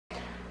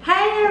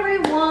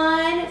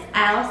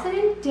Allison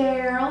and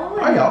Daryl,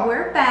 Hi, and y'all.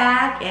 we're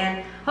back,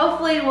 and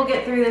hopefully we'll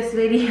get through this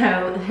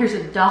video. There's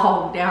a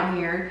dog down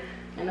here,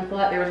 and I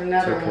thought there was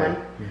another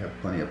one. We have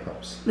plenty of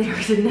pups.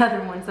 There's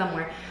another one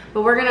somewhere.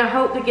 But we're gonna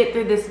hope to get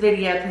through this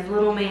video because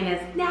little man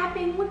is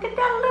napping. Look at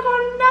that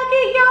little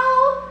nugget,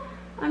 y'all.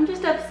 I'm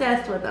just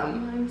obsessed with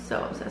him. I'm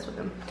so obsessed with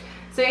him.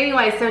 So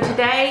anyway, so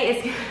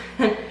today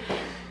is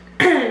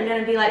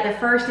gonna be like the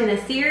first in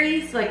a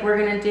series. Like we're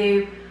gonna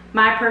do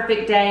my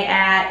perfect day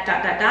at ...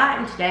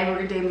 and today we're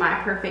gonna do my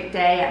perfect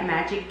day at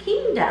Magic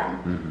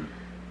Kingdom.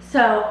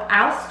 So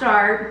I'll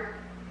start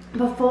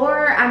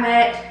before I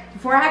had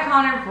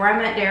Connor, before I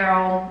met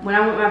Daryl, when I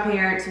went with my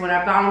parents, when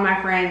I've gone with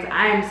my friends.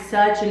 I am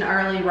such an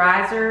early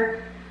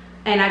riser,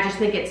 and I just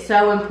think it's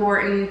so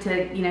important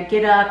to, you know,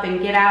 get up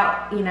and get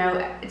out, you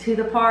know, to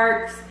the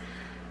parks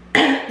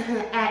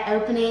at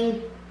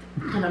opening.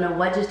 I don't know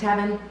what just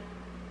happened.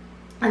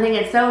 I think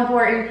it's so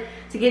important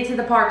to get to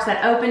the parks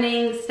at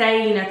opening,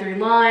 stay, you know, through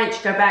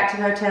lunch, go back to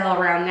the hotel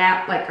around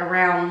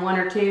around 1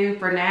 or 2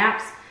 for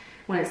naps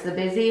when it's the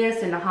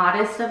busiest and the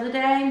hottest of the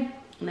day,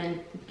 and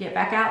then get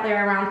back out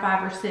there around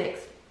 5 or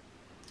 6.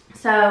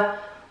 So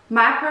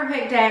my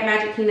perfect day at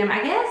Magic Kingdom,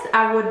 I guess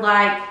I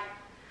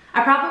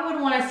probably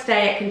would want to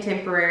stay at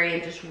Contemporary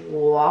and just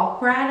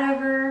walk right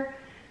over.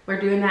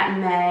 We're doing that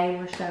in May.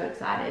 We're so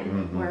excited.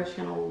 We're just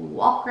gonna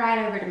walk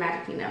right over to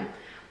Magic Kingdom.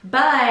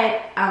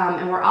 But,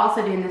 and we're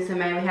also doing this in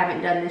May. We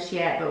haven't done this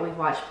yet, but we've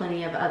watched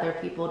plenty of other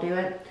people do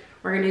it.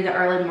 We're gonna do the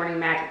early morning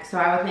magic. So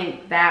I would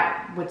think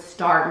that would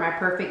start my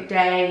perfect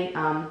day.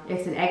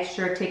 It's an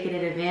extra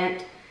ticketed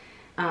event.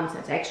 So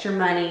it's extra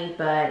money,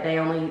 but they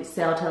only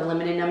sell to a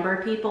limited number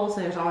of people.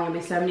 So there's only gonna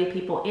be so many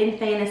people in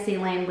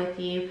Fantasyland with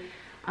you.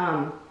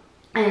 And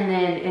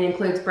then it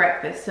includes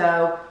breakfast.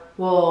 So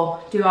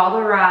we'll do all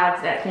the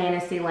rides at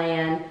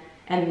Fantasyland.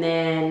 And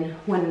then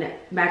when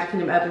Magic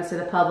Kingdom opens to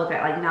the public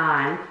at like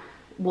 9,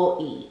 we'll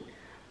eat.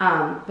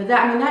 But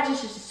that, I mean, that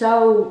just is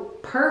so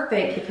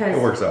perfect because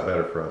It works out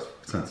better for us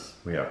since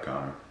we have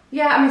Connor.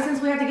 Yeah, I mean, since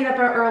we have to get up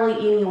early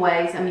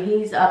anyways. I mean,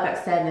 he's up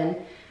at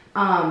 7.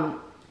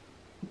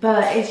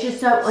 But it's just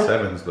so like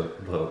 7's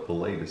the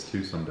latest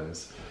too some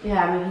days.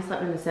 Yeah, I mean, he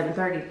slept in the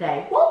 7:30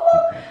 today. Woo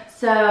woo.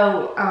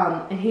 So,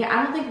 and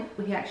I don't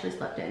think he actually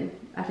slept in.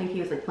 I think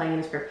he was like playing in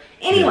his crib.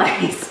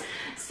 Anyways,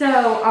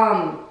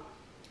 so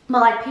but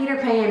like Peter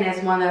Pan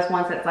is one of those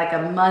ones that's like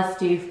a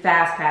must-do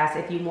fast pass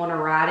if you want to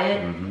ride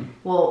it.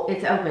 Well,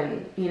 it's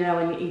open, you know,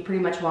 and you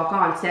pretty much walk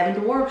on.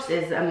 Seven Dwarfs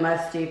is a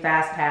must-do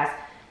fast pass.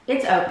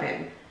 It's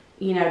open,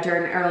 you know,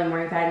 during early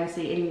morning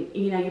fantasy, and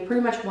you know, you pretty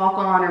much walk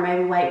on or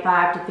maybe wait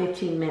 5 to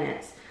 15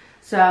 minutes.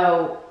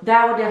 So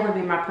that would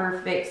definitely be my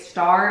perfect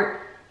start,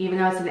 even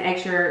though it's an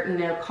extra, you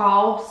know,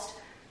 cost.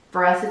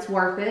 For us, it's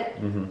worth it.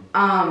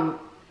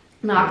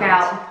 Knock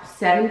out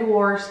Seven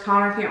Dwarfs.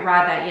 Connor can't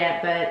ride that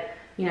yet, but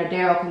you know,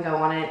 Daryl can go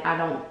on it. I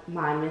don't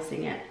mind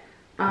missing it.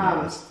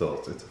 No, it's a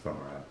fun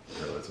ride.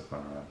 Really, it's a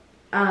fun ride.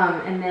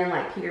 And then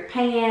like Peter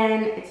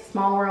Pan, It's a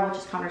Small World, which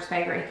is Connor's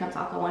favorite. He comes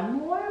out going,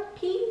 more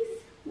peace,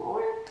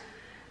 more.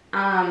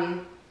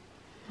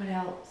 What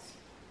else?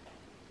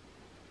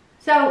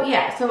 So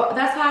yeah, so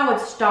that's how I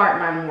would start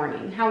my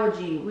morning. How would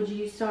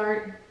you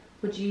start?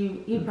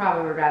 You'd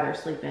probably would rather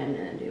sleep in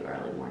and do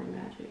early morning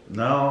magic.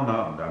 No,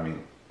 I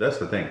mean, that's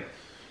the thing.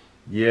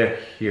 Yeah,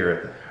 here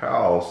at the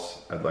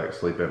house, I'd like to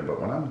sleep in, but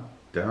when I'm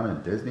down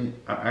in Disney,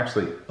 I'm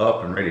actually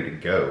up and ready to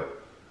go.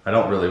 I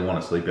don't really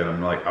want to sleep in.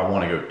 I'm like, I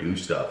want to go do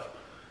stuff.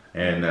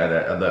 And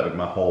that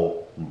my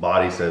whole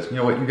body says, you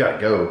know what, you got to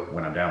go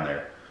when I'm down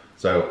there.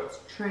 So it's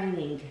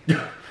training.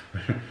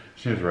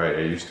 She was right.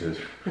 I used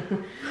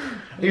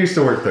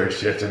to work third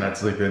shift and I'd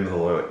sleep in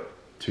until like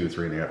 2 or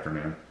 3 in the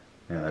afternoon.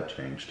 Yeah, that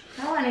changed.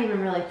 That wasn't even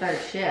really third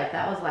shift.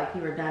 That was like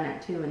you were done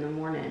at 2 in the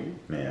morning.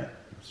 Yeah,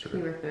 that's true.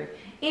 You were third.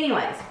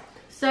 Anyways,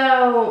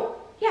 so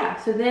yeah,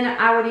 so then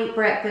I would eat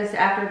breakfast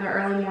after the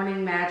early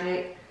morning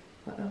magic.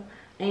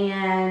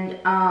 And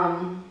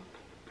probably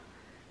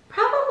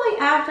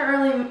after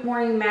early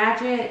morning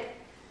magic,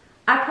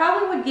 I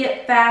probably would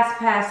get fast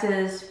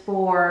passes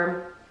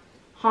for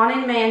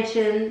Haunted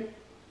Mansion,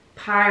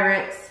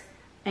 Pirates,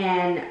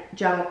 and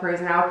Jungle Cruise.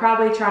 And I would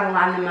probably try to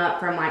line them up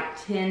from like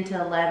 10 to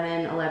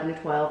 11, 11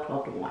 to 12,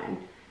 12 to 1,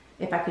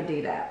 if I could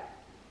do that.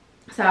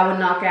 So I would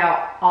knock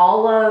out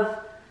all of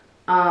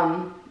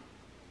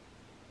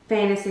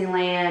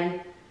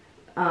Fantasyland,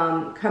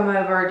 come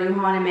over, do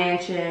Haunted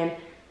Mansion,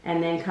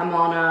 and then come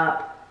on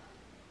up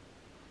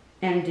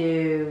and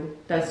do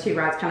those 2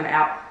 rides kind of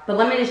out. But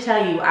let me just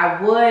tell you,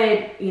 I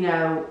would, you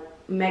know,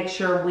 make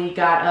sure we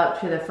got up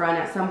to the front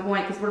at some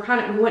point because we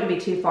wouldn't be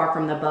too far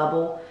from the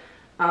bubble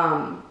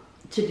to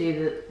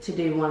do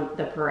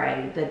the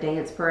parade, the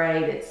dance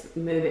parade. It's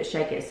Move It,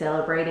 Shake It,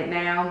 Celebrate It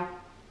now.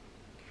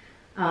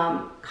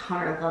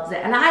 Connor loves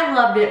it, and I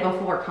loved it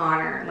before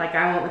Connor. Like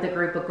I went with a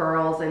group of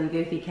girls and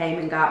Goofy came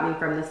and got me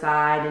from the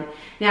side, and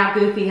now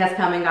Goofy has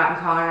come and gotten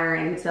Connor,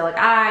 and so like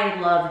I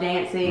love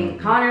dancing.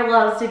 Connor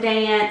loves to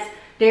dance,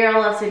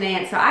 Daryl loves to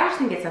dance, so I just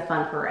think it's a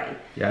fun parade.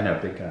 Yeah, I know,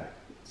 big guy.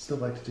 Still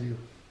like to do.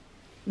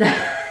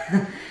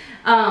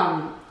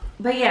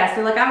 But yeah,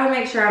 so like I would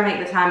make sure I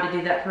make the time to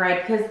do that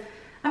parade because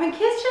I mean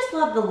kids just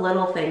love the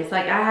little things.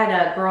 Like I had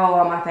a girl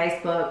on my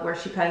Facebook where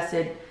she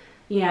posted,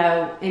 you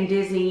know, in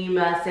Disney you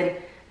must, and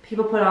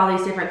people put all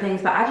these different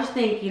things, but I just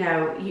think, you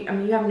know, you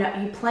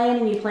plan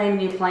and you plan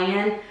and you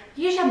plan.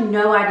 You just have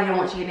no idea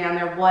once you get down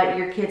there what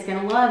your kid's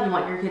gonna love and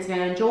what your kid's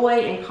gonna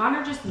enjoy. And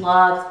Connor just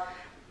loves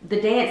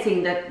the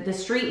dancing, the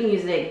street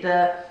music,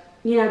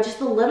 you know, just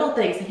the little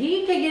things.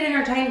 He could get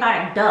entertained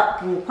by a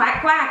duck and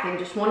quack quack and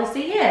just want to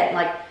see it.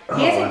 Like,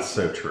 that's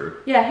so true.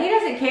 Yeah, he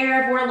doesn't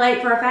care if we're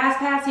late for a fast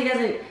pass. He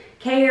doesn't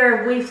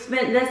care if we've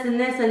spent this and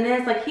this and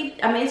this. Like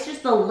I mean, it's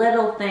just the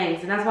little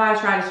things, and that's why I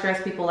try to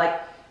stress people.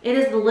 Like, it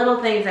is the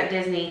little things at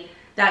Disney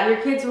that your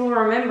kids will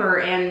remember,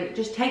 and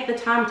just take the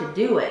time to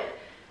do it.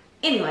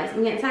 Anyways,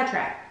 I'm getting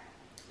sidetracked.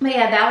 But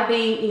yeah, that would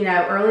be, you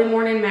know, Early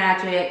Morning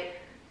Magic,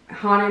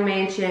 Haunted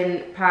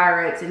Mansion,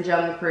 Pirates, and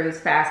Jungle Cruise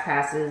fast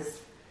passes.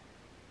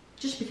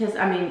 Just because,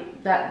 I mean,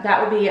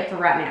 that would be it for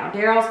right now.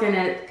 Daryl's going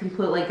to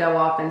completely go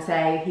off and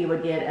say he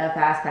would get a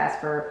fast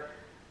pass for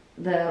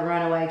the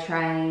Runaway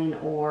Train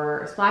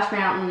or Splash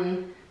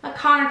Mountain. But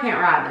Connor can't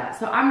ride that,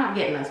 so I'm not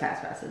getting those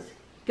fast passes.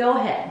 Go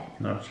ahead.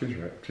 No, she's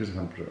right. She's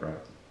 100% right.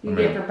 You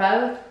get for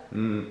both?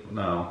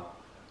 No.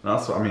 And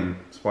also, I mean,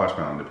 Splash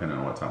Mountain, depending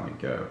on what time we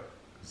go.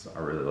 'Cause I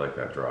really like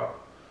that drop.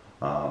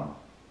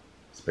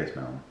 Space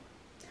Mountain.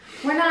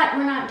 We're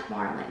not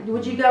Tomorrowland.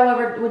 Would you go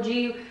over,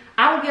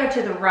 I would go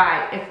to the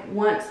right. If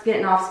once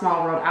getting off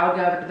Small World, I would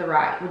go over to the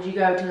right. Would you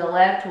go to the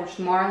left towards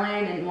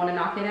Tomorrowland and want to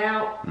knock it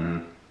out?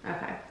 Mm.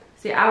 Okay.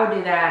 See, I would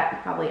do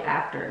that probably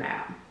after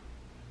now.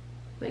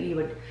 But you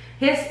would,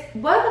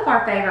 both of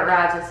our favorite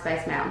rides is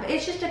Space Mountain. But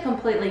it's just a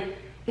completely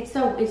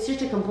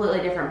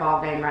different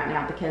ball game right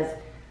now because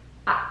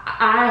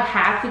I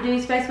have to do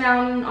Space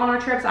Mountain on our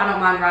trips. I don't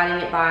mind riding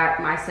it by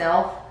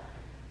myself.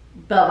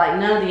 But like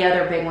none of the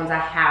other big ones I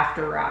have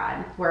to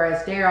ride.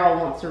 Whereas Daryl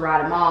wants to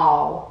ride them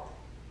all,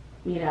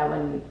 you know,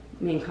 and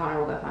me and Connor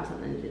will go find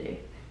something to do.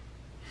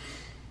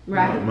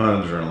 Right? I'm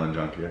an adrenaline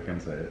junkie, I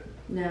can say it.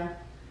 No.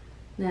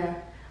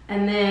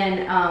 And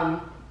then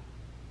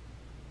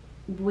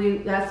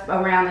that's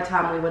around the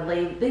time we would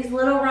leave. These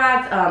little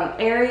rides,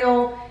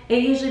 Ariel,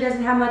 it usually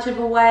doesn't have much of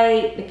a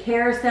wait. The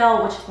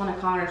Carousel, which is one of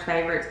Connor's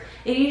favorites,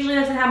 it usually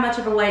doesn't have much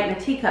of a wait, and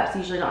the teacups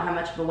usually don't have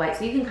much of a wait.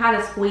 So you can kind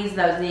of squeeze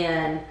those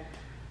in.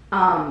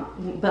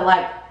 But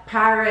like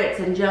Pirates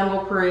and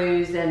Jungle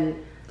Cruise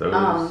and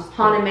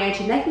Haunted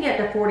Mansion, they can get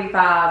to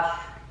 45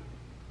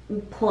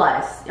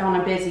 plus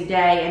on a busy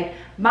day. And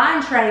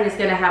Mine Train is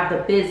going to have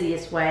the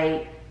busiest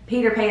wait.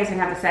 Peter Pan's going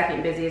to have the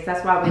second busiest.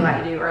 That's why we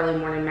like to do Early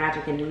Morning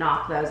Magic and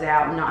knock those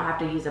out and not have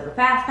to use up a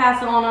fast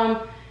pass on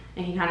them.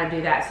 And you kind of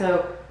do that.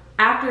 So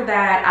after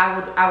that,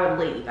 I would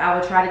leave. I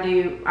would try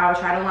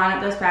to line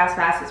up those fast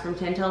passes from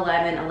 10 to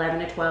 11, 11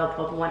 to 12,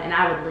 12 to 1, and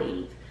I would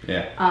leave.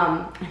 Yeah.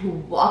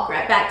 Walk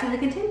right back to the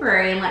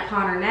Contemporary and let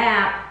Connor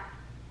nap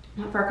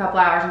for a couple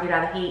hours and get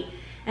out of the heat.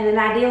 And then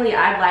ideally,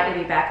 I'd like to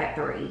be back at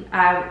 3.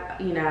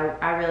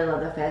 I really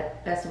love the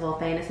Festival of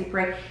Fantasy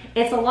Parade.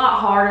 It's a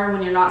lot harder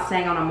when you're not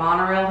staying on a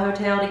monorail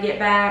hotel to get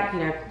back. You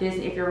know,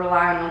 Disney, if you're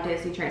relying on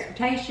Disney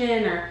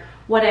transportation or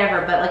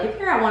whatever. But like if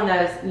you're at one of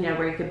those, you know,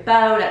 where you could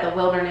boat at the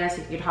Wilderness,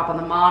 if you could hop on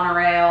the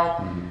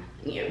monorail,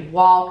 you know,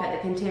 walk at the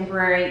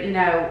Contemporary, you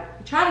know,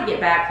 try to get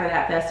back for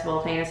that Festival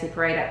of Fantasy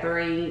Parade at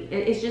 3.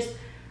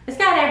 It's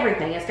got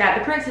everything. It's got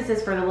the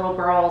princesses for the little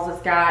girls.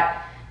 It's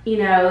got, you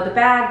know,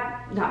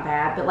 not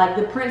bad, but like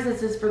the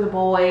princesses for the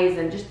boys,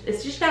 and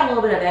it's just got a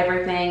little bit of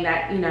everything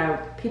that, you know,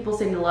 people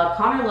seem to love.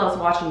 Connor loves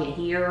watching it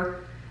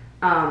here.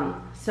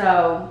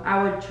 So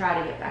I would try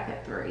to get back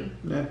at 3.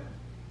 Yeah,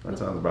 that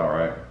sounds about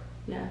right.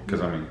 Yeah.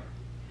 Because I mean,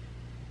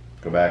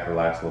 go back,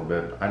 relax a little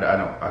bit. I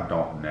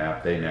don't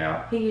nap. They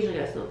nap. He usually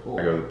goes to the pool.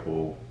 I go to the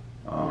pool.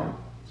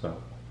 So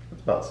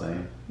it's about the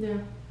same. Yeah.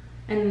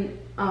 And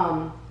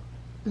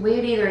we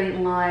would either eat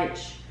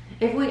lunch.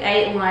 If we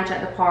ate lunch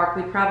at the park,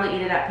 we'd probably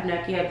eat it at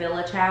Pinocchio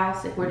Village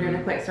House. If we're doing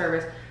a quick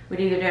service, we'd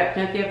either do it at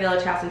Pinocchio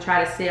Village House and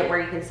try to sit where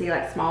you can see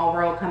like Small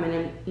World coming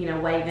in, you know,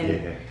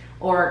 waving,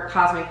 or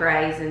Cosmic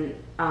Rays and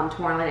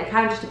Tomorrowland. It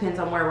kind of just depends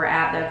on where we're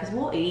at though, because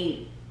we'll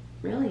eat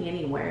really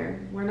anywhere.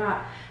 We're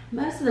not.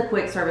 Most of the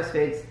quick service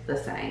food's the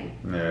same.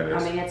 Yeah, it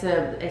is. I mean, it's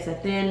a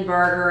thin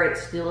burger.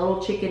 It's the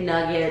little chicken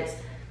nuggets.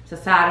 It's a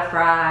side of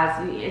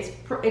fries.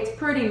 It's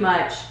pretty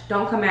much.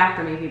 Don't come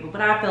after me, people,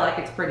 but I feel like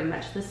it's pretty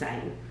much the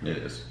same. It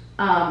is.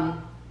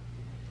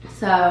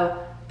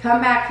 So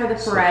come back for the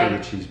parade.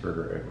 Except for the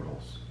cheeseburger egg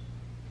rolls.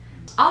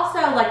 Also,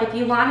 like if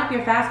you line up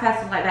your fast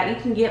passes like that,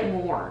 you can get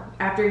more.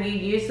 After you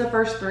use the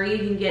first 3, you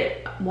can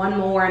get one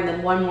more and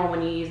then one more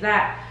when you use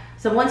that.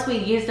 So once we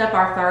used up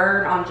our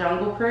 3rd on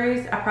Jungle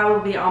Cruise, I'd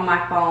probably be on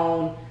my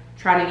phone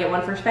trying to get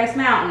one for Space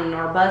Mountain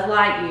or Buzz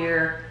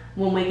Lightyear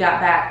when we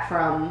got back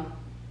from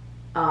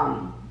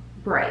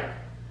break.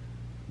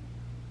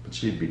 But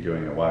she'd be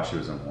doing it while she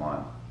was in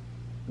line.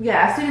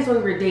 Yeah, as soon as we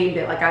redeemed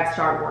it, like I'd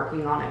start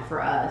working on it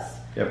for us.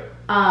 Yep.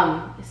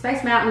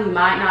 Space Mountain you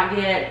might not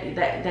get,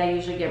 they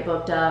usually get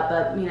booked up,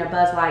 but you know,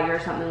 Buzz Lightyear or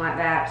something like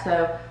that.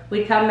 So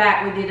we'd come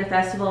back, we did a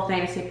Festival of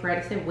Fantasy Parade.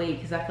 I said we,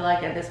 because I feel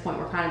like at this point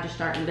we're kind of just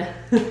starting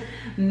to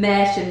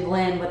mesh and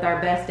blend with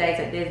our best days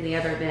at Disney,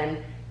 other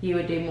than you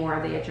would do more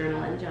of the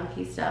adrenaline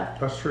junkie stuff.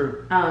 That's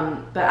true.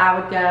 But I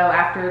would go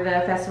after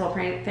the Festival of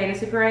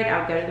Fantasy Parade, I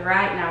would go to the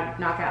right and I would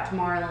knock out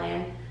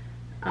Tomorrowland.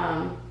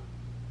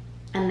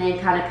 And then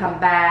kind of come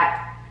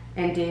back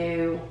and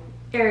do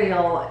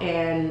Ariel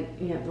and,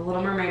 you know, the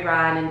Little Mermaid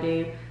ride and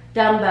do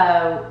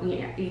Dumbo.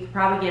 You know, you could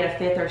probably get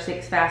a 5th or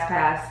 6th fast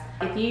pass.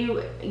 If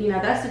you know,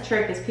 that's the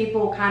trick, is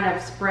people kind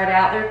of spread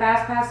out their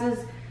fast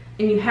passes,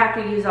 and you have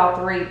to use all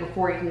 3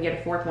 before you can get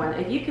a 4th one.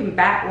 If you can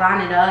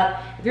line it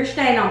up, if you're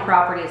staying on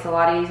property, it's a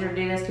lot easier to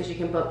do this because you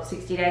can book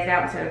 60 days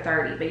out instead of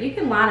 30. But you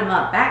can line them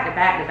up back to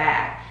back to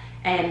back.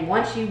 And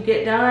once you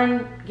get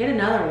done, get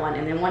another one.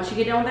 And then once you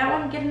get done with that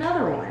one, get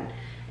another one.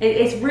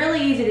 It's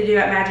really easy to do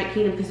at Magic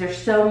Kingdom because there's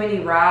so many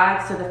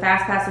rides, so the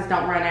fast passes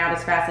don't run out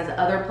as fast as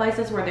other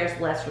places where there's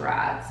less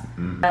rides.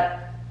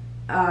 But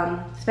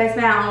Space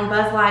Mountain,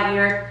 Buzz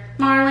Lightyear,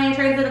 Tomorrowland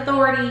Transit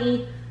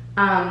Authority,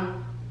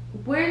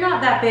 we're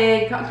not that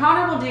big.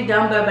 Connor will do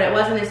Dumbo, but it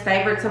wasn't his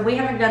favorite, so we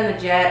haven't done the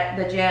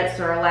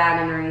Jets or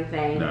Aladdin or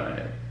anything.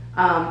 No.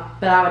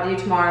 But I would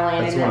do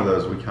Tomorrowland. It's one of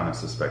those we kind of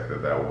suspect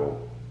that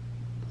will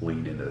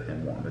lead into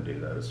him wanting to do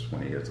those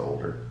when he gets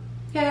older.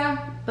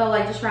 Yeah, but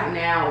like just right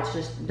now, it's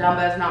just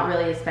Dumbo's not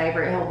really his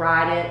favorite. He'll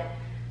ride it.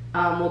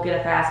 We'll get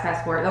a fast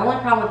pass for it. The only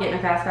problem with getting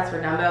a fast pass for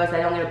Dumbo is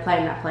they don't get to play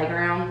in that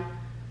playground.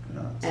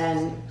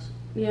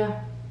 Yeah,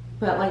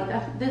 but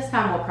like this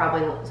time we'll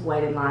probably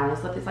wait in line.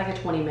 It's like a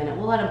 20-minute.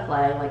 We'll let him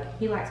play. Like,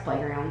 he likes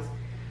playgrounds.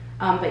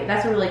 But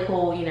that's a really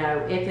cool, you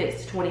know, if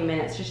it's 20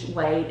 minutes, just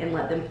wait and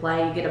let them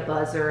play. You get a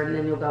buzzer and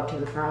then you'll go up to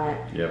the front.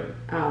 Yep.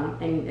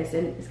 And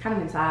it's kind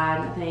of inside,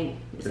 I think.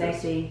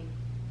 Safety.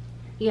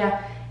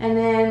 Yeah, and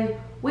then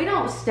we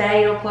don't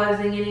stay till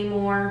closing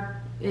anymore.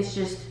 It's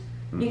just,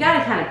 you got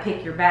to kind of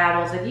pick your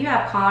battles. If you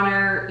have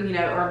Connor, you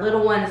know, or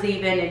little ones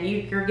even, and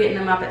you're getting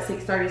them up at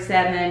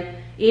 6:37,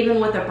 even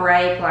with a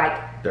break,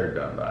 like, they're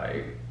done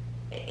by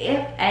 8.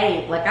 If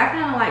 8, like, I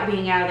kind of like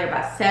being out of there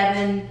by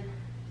 7.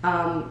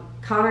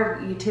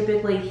 Connor, you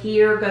typically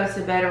here goes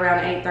to bed around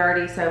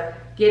 8:30, so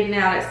getting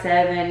out at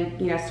 7,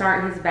 you know,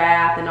 starting his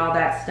bath and all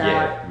that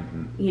stuff,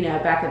 you know,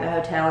 back at the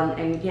hotel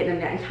and getting him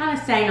down and kind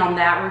of staying on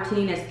that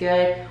routine is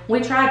good.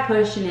 We tried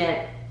pushing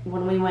it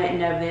when we went in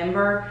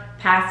November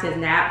past his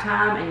nap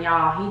time, and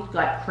y'all, he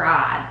like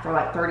cried for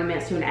like 30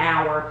 minutes to an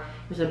hour.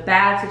 It was a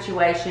bad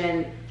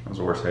situation. That was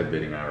the worst head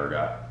beating I ever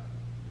got.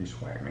 He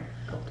swagged me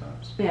a couple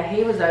times. Yeah,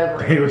 he was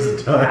over it. He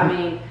was done. I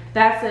mean,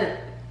 that's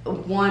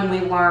one we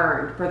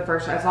learned for the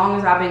first time. As long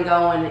as I've been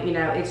going, you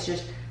know, it's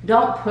just,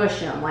 don't push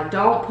them. Like,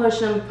 don't push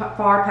them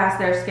far past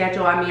their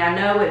schedule. I mean, I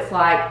know it's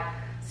like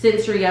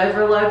sensory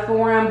overload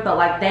for them, but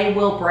like, they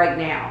will break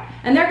down.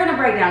 And they're going to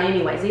break down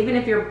anyways, even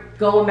if you're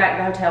going back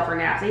to the hotel for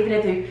naps, even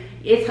if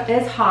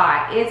it's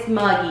hot, it's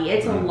muggy,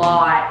 it's a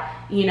lot,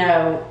 you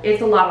know,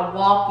 it's a lot of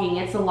walking,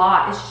 it's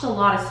just a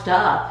lot of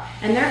stuff.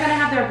 And they're going to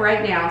have their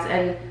breakdowns,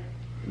 and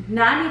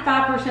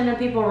 95% of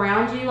people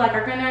around you like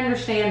are going to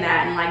understand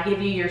that and like give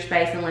you your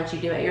space and let you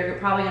do it. You're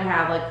probably going to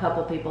have like a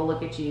couple people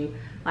look at you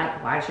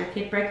like, why is your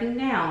kid breaking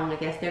down? I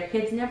guess their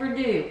kids never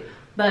do.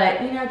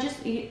 But, you know,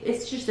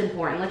 it's just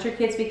important. Let your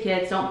kids be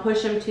kids. Don't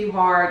push them too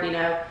hard, you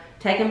know.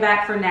 Take them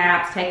back for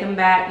naps. Take them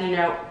back, you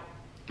know,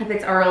 if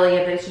it's early,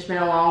 if it's just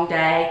been a long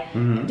day.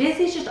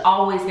 Disney's just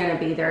always going to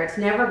be there. It's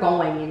never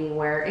going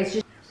anywhere. It's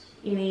just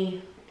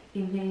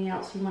anything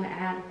else you want to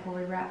add before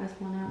we wrap this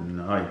one up?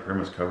 No, you pretty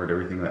much covered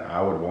everything that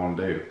I would want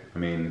to do. I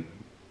mean,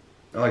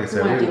 like I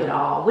said, we want to do it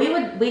all.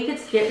 We could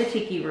skip the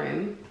Tiki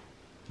Room.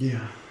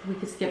 Yeah. We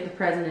could skip the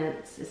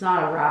President's. It's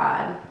not a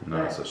ride.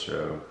 No, it's a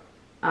show.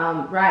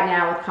 Right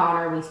now with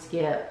Connor, we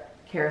skip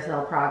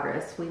Carousel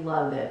Progress. We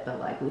love it, but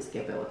like, we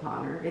skip it with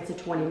Connor. It's a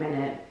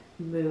 20-minute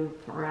move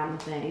around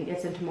the thing.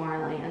 It's in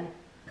Tomorrowland.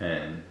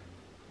 And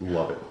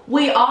love it.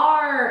 We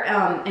are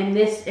in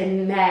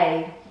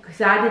May,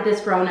 because I did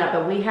this growing up,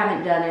 but we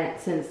haven't done it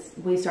since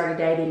we started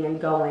dating and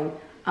going.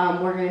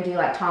 We're going to do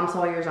like Tom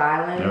Sawyer's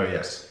Island. Oh,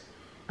 yes.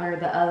 Or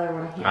the other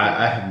one.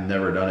 I have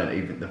never done it,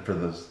 even for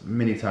those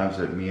many times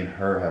that me and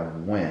her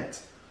have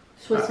went.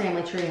 Swiss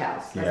Family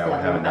Treehouse. Yeah, we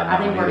haven't done that.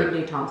 I think we're going to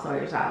do Tom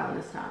Sawyer's Island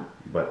this time.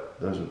 But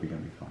those would be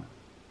going to be fun.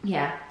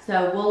 Yeah,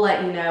 so we'll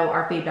let you know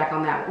our feedback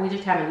on that. We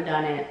just haven't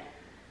done it.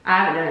 I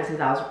haven't done it since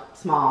I was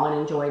small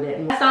and enjoyed it.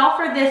 And that's all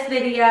for this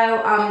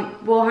video.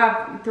 We'll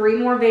have 3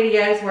 more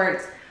videos where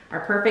it's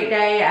our perfect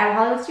day at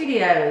Hollywood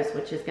Studios,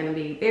 which is going to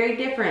be very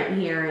different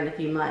here in a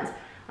few months.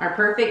 Our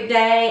perfect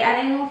day at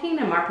Animal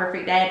Kingdom, our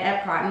perfect day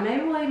at Epcot, and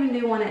maybe we'll even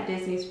do one at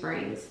Disney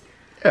Springs.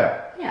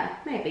 Yeah. Yeah,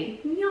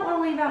 maybe. You don't want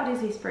to leave out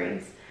Disney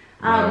Springs.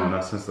 No,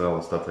 not since all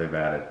the stuff they've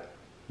added.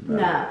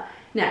 No.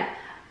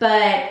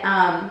 But,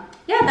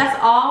 yeah, that's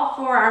all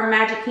for our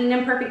Magic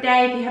Kingdom Perfect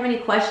Day. If you have any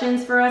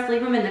questions for us,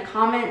 leave them in the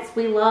comments.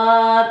 We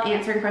love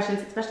answering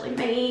questions, especially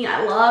me.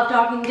 I love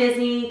talking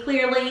Disney,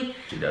 clearly.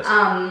 She does.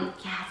 Yeah,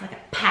 it's like a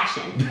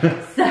passion.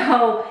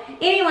 So,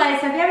 anyway,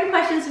 so if you have any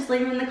questions, just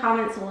leave them in the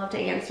comments. We'll love to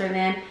answer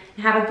them.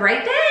 Have a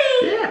great day.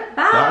 Yeah.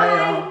 Bye.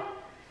 Bye, y'all.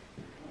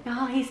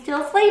 Oh, he's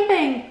still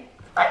sleeping.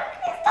 Look,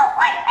 he's still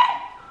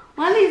sleeping.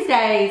 One of these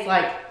days,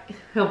 like,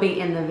 he'll be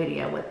in the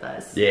video with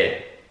us. Yeah.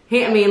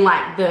 I mean,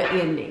 like the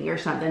ending or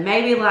something.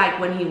 Maybe like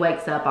when he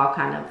wakes up, I'll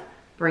kind of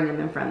bring him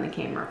in front of the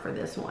camera for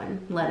this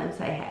one. Let him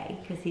say hey,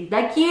 because he's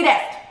the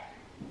cutest.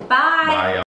 Bye. Bye, y'all.